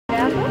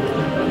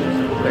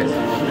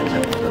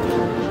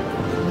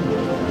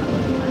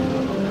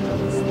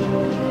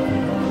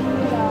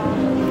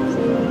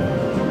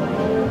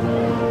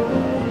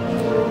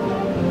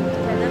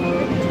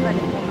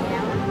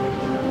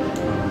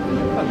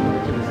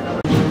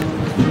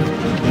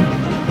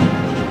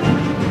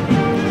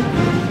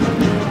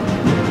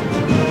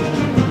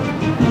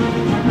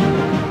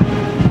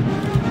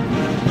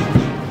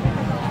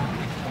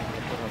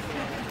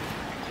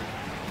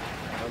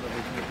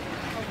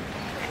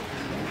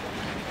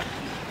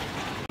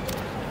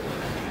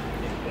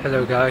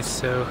Hello guys,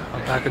 so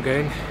I'm back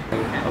again.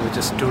 I was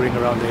just touring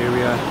around the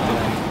area, then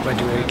I went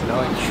to eat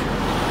lunch.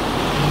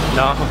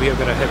 Now we are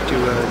gonna head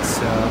towards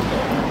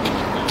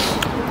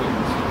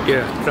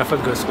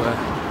Trafalgar Square.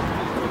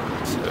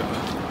 So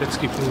let's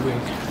keep moving.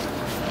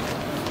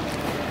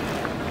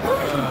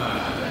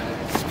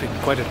 It's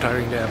been quite a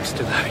tiring day. I'm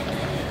still having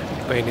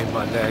pain in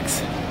my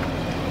legs,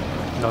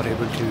 not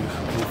able to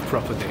move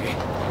properly,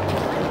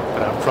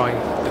 but I'm trying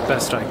the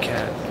best I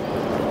can.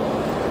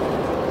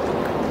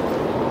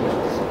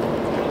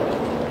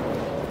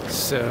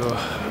 So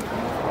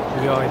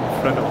we are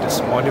in front of this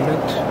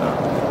monument.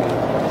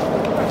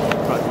 Let me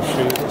try to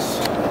show you this.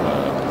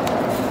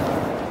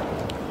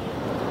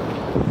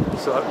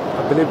 So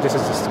I believe this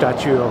is a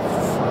statue of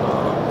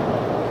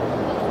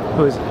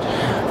who is it?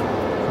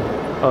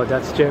 Oh,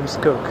 that's James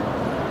Cook.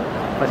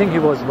 I think he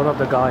was one of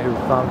the guys who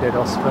founded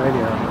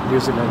Australia, New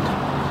Zealand.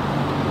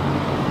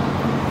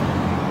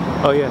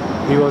 Oh yeah,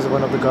 he was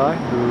one of the guys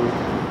who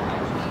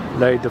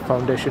laid the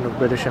foundation of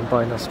British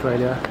Empire in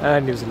Australia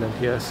and New Zealand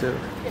here. So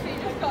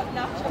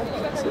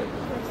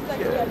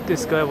yeah,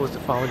 this guy was the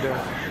founder.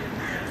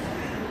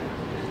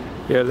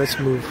 Yeah, let's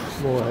move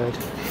more ahead.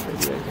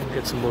 Maybe I can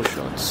get some more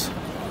shots.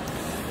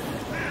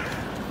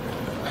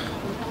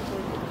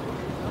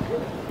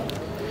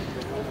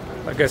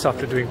 I guess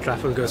after doing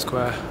Trafalgar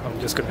Square, I'm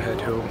just gonna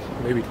head home.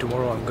 Maybe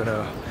tomorrow I'm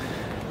gonna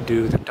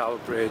do the Tower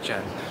Bridge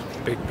and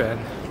Big Ben.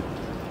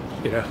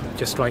 You know,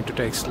 just trying to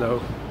take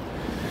slow.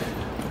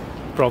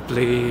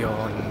 Probably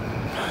on,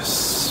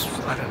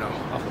 I don't know,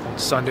 on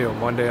Sunday or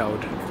Monday I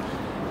would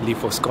leave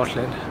for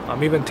Scotland.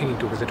 I'm even thinking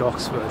to visit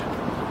Oxford.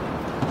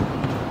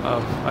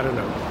 I don't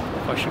know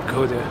if I should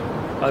go there.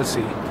 I'll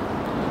see.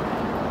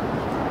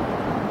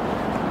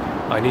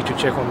 I need to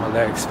check on my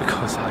legs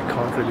because I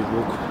can't really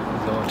walk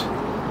a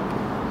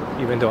lot.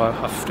 Even though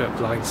after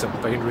applying some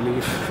pain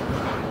relief,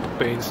 the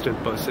pain still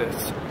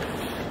persists.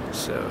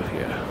 So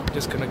yeah, I'm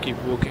just gonna keep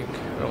walking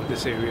around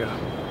this area.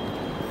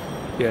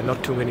 Yeah,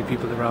 not too many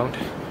people around,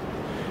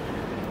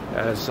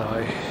 as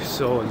I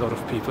saw a lot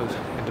of people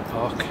in the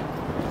park.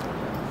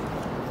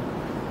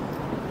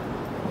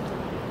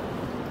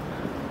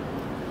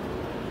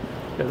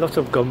 There are lots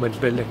of government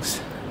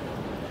buildings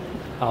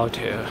out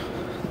here,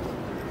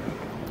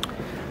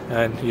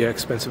 and yeah,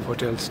 expensive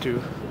hotels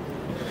too,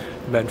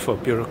 meant for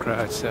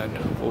bureaucrats and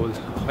all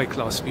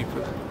high-class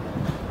people.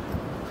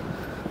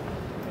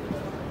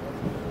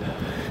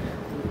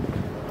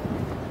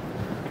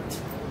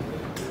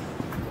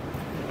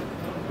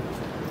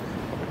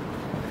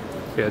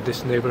 Yeah,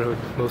 this neighborhood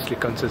mostly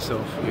consists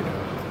of, you know,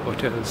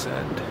 hotels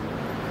and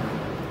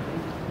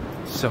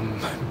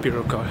some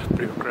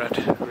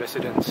bureaucrat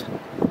residents.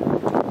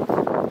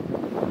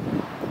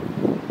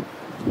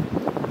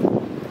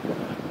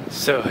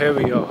 So here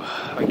we are.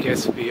 I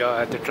guess we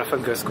are at the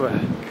Trafalgar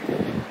Square.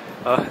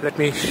 Let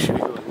me show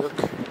you a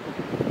look.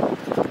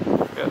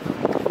 Yeah.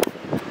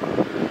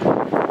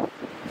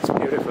 It's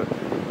beautiful.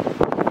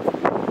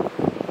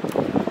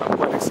 I'm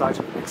quite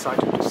excited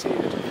to see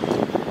it.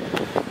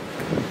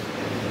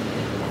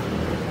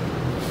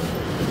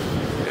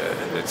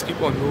 Let's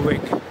keep on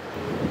moving.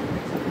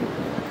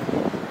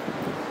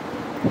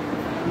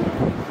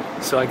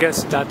 So I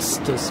guess that's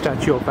the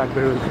statue of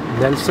Admiral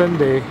Nelson.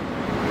 They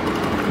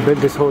built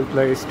this whole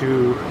place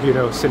to, you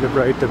know,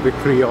 celebrate the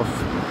victory of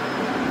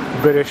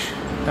British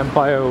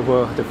Empire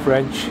over the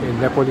French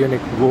in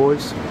Napoleonic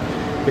Wars.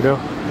 You know,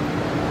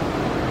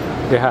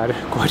 they had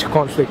quite a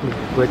conflict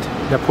with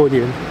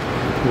Napoleon,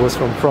 who was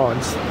from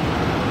France.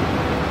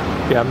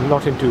 Yeah, I'm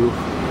not into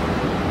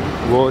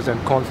wars and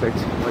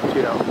conflicts, but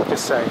you know,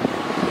 just saying.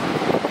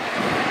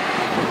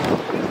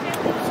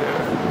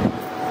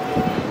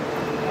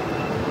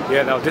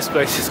 Yeah, now this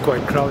place is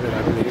quite crowded,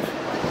 I believe.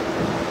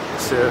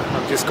 So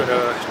I'm just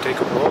gonna take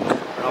a walk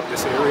around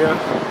this area.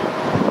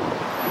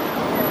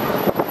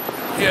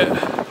 Yeah,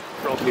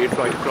 probably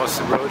try to cross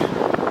the road.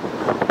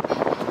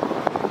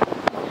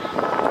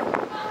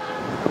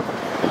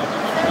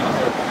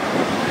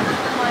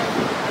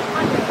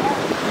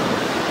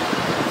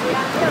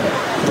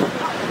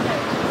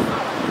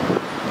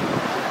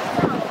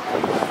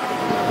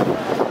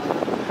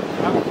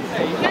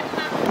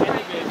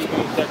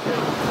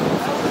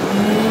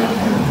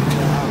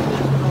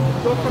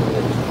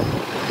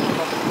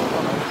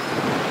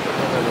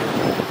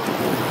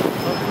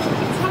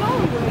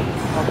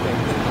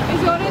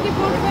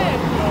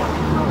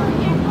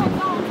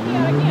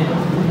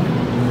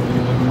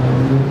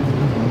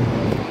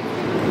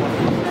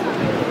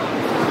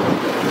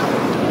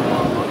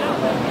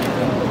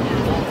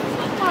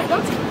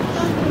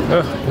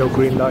 No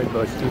green light,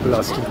 but people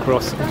are still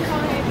crossing.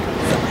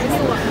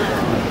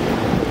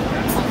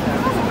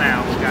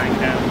 Now going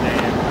down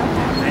there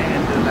and the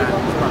end of that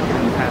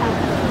fucking pattern.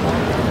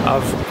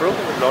 I've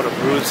broken a lot of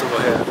rules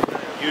over here.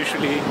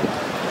 Usually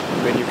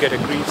when you get a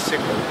green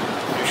signal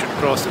you should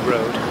cross the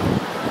road,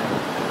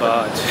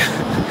 but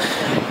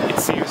it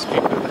seems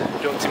people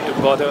don't seem to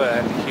bother,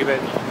 and even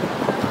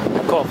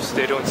the cops,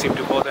 they don't seem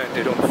to bother and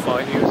they don't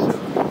fine you. So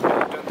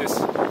I've done this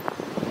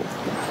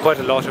quite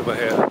a lot over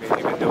here. I mean,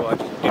 even though I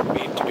didn't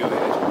mean to do it.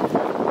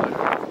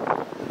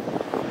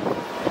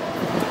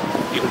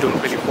 people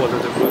don't really follow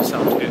the rules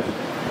out here.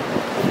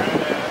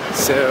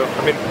 So,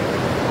 I mean,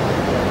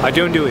 I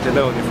don't do it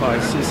alone. If I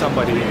see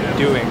somebody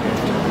doing it,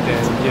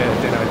 then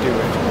yeah, then I do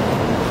it.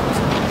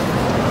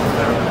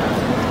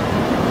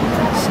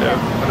 So,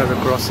 another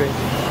crossing.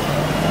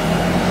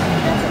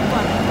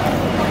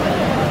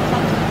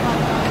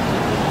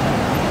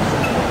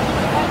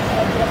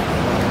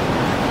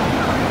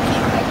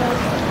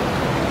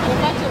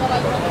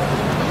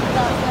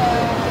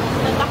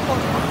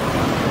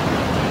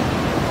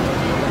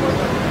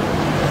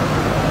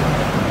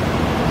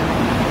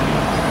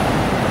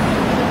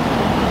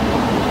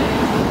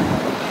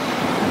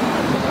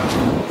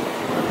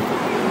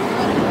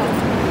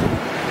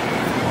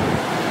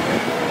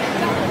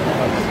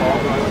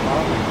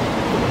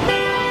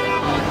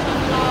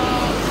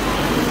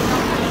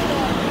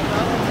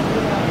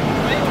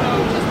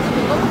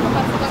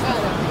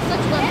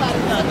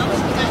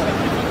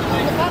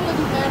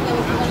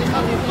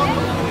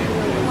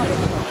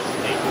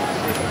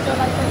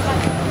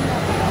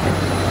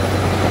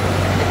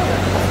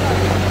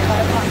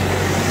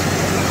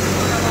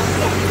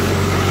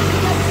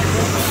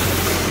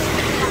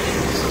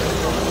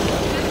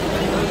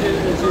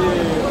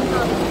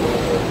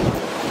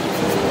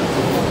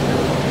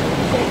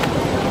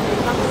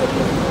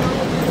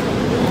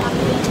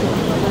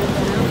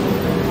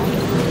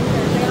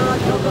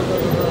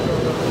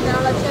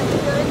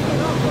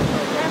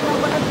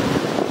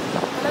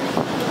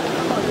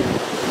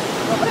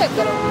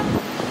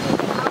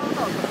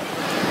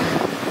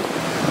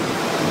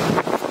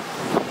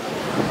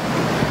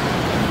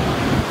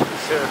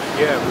 So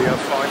yeah, we are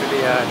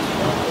finally at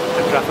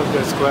the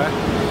Trafalgar Square.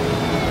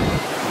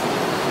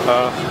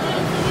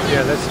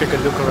 Yeah, let's take a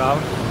look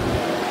around.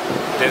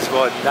 There's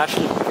one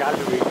National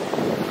Gallery.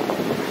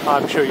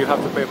 I'm sure you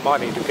have to pay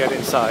money to get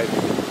inside,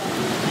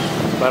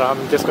 but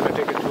I'm just going to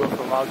take a tour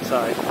from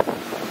outside.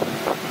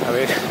 I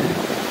mean,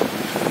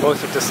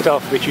 most of the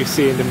stuff which you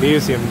see in the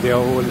museum, they are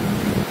all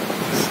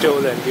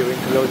stolen during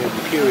colonial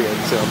period.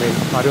 So I mean,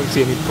 I don't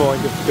see any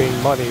point of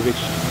paying money, which,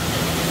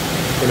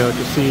 you know,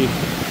 to see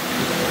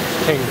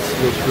things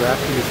which were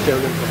actually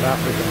stolen from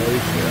Africa or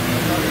Asia.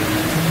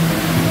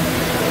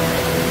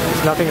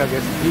 It's nothing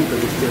against people,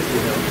 it's just,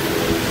 you know.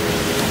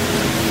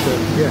 So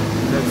yeah,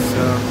 let's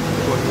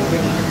keep on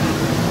moving.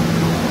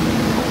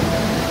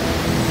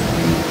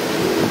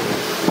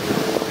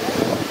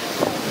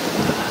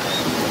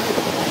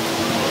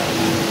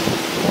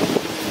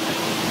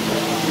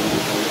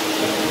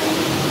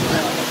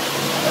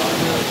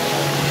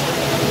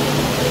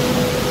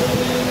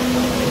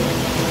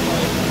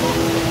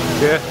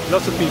 Yeah,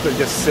 lots of people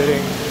just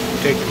sitting,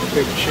 taking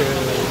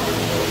pictures,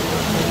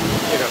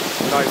 you know,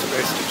 nice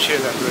place to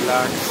chill and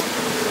relax.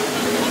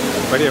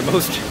 But yeah,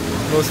 most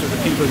of the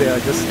people there are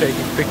just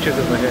taking pictures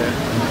over here.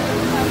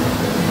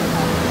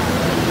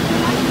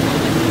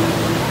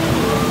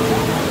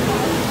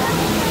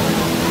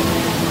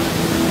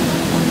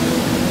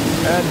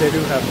 And they do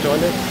have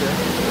toilets,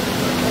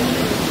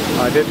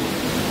 yeah. I did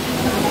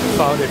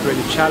found it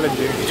really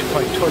challenging to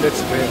find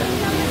toilets there.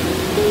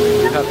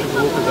 You have to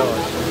walk a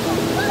lot.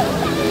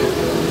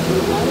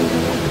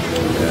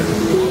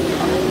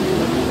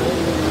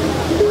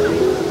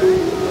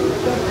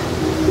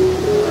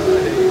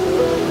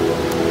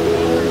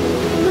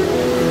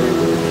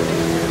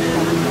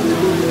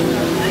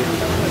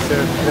 So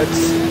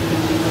let's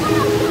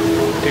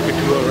take a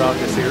tour around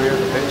this area a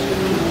bit.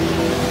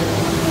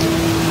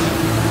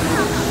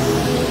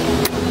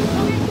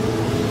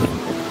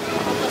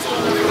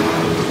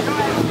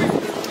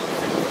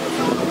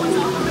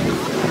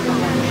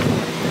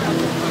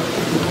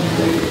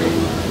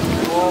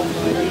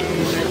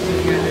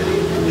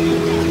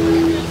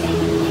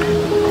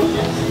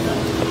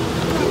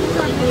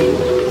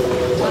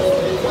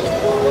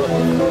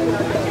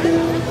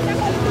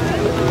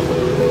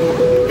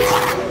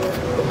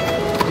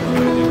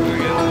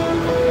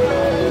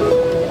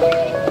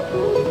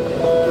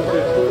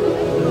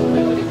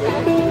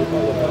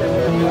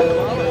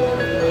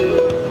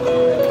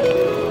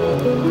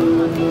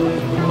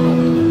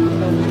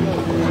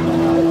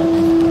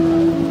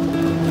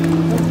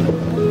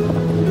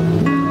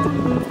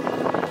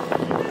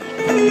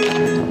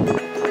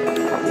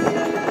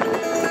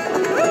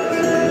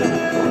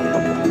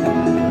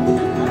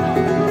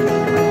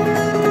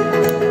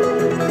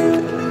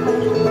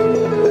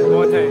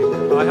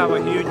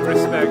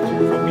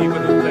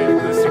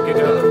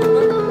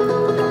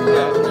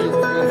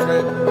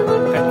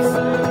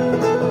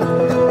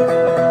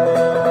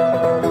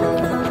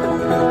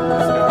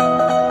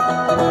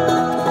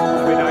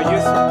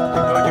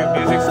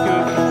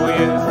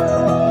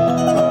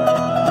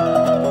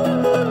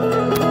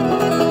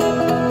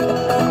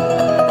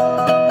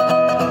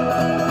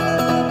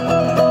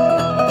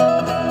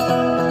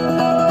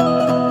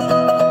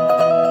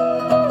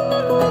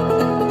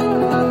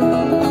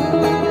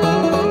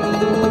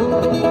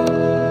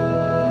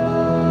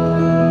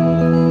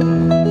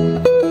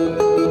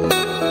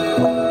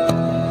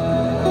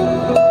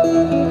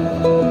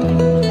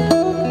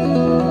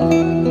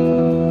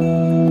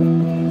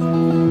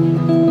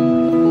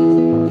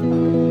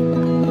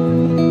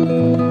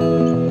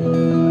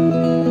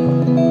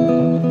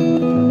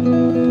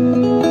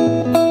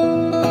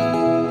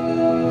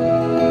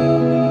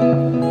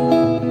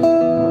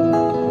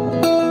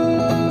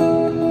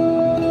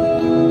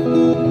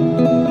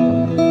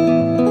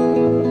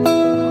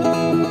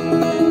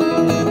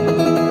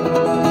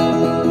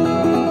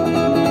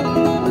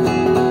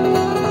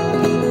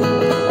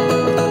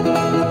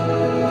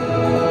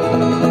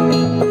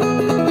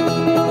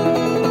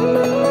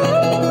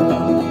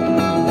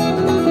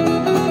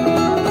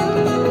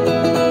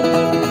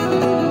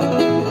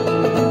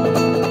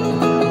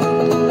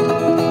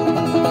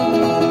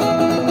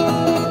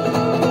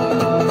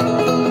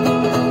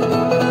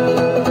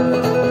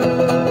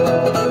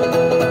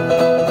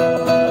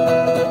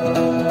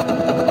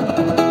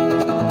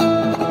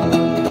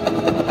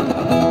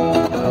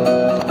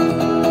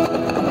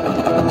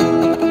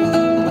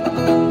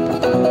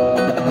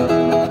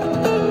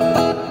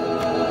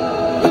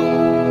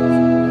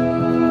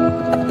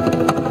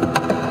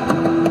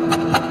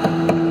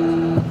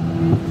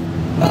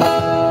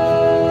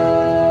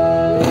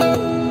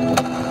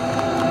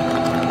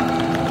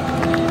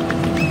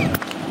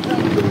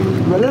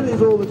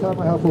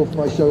 helpful for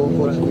my show,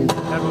 unfortunately. The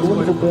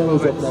wonderful Bill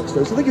is up next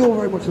though. So thank you all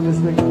very much for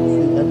listening. That's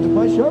the end of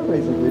my show,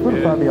 basically. If you want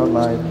to find me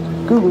online,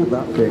 Google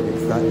that thing.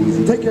 It's that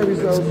easy. Take care of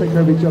yourselves, take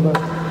care of each other.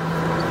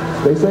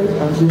 Stay safe,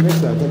 and see you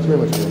next time. Thanks very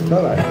much.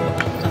 Bye-bye.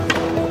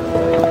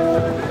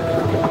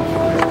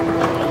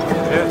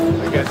 Yeah,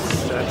 I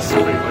guess that's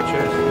pretty much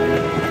it.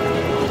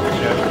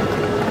 Yeah.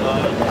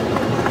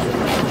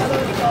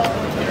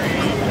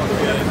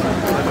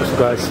 Those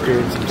guys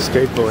doing some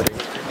skateboarding.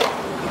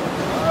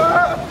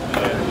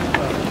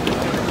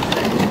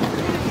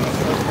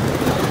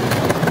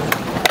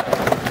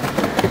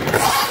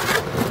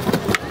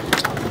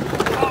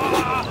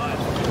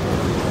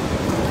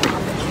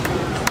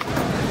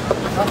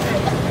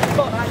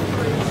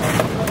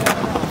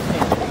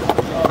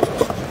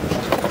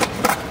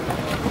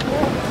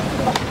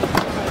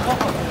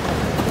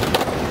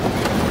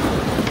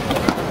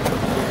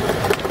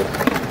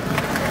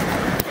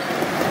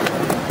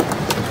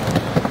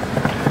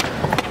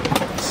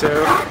 So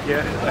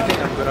yeah, I think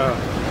I'm gonna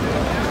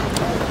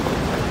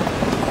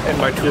end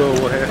my tour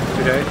over here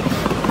today.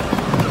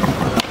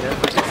 Yeah,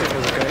 the thing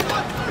was okay.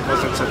 It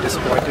wasn't so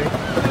disappointing.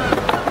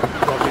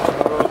 Probably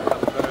tomorrow I'm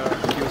gonna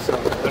use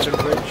London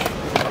Bridge,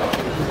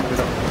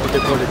 what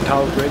they call it,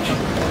 Tower Bridge.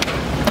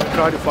 I'll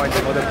try to find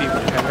some other people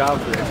to hang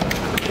out with.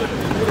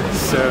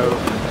 So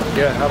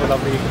yeah, have a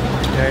lovely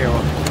day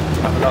or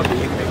have a lovely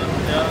evening.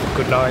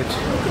 Good night,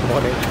 good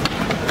morning,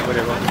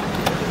 whatever.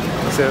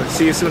 So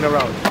see you soon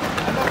around.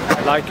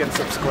 Like and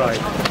subscribe.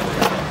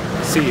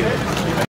 See you.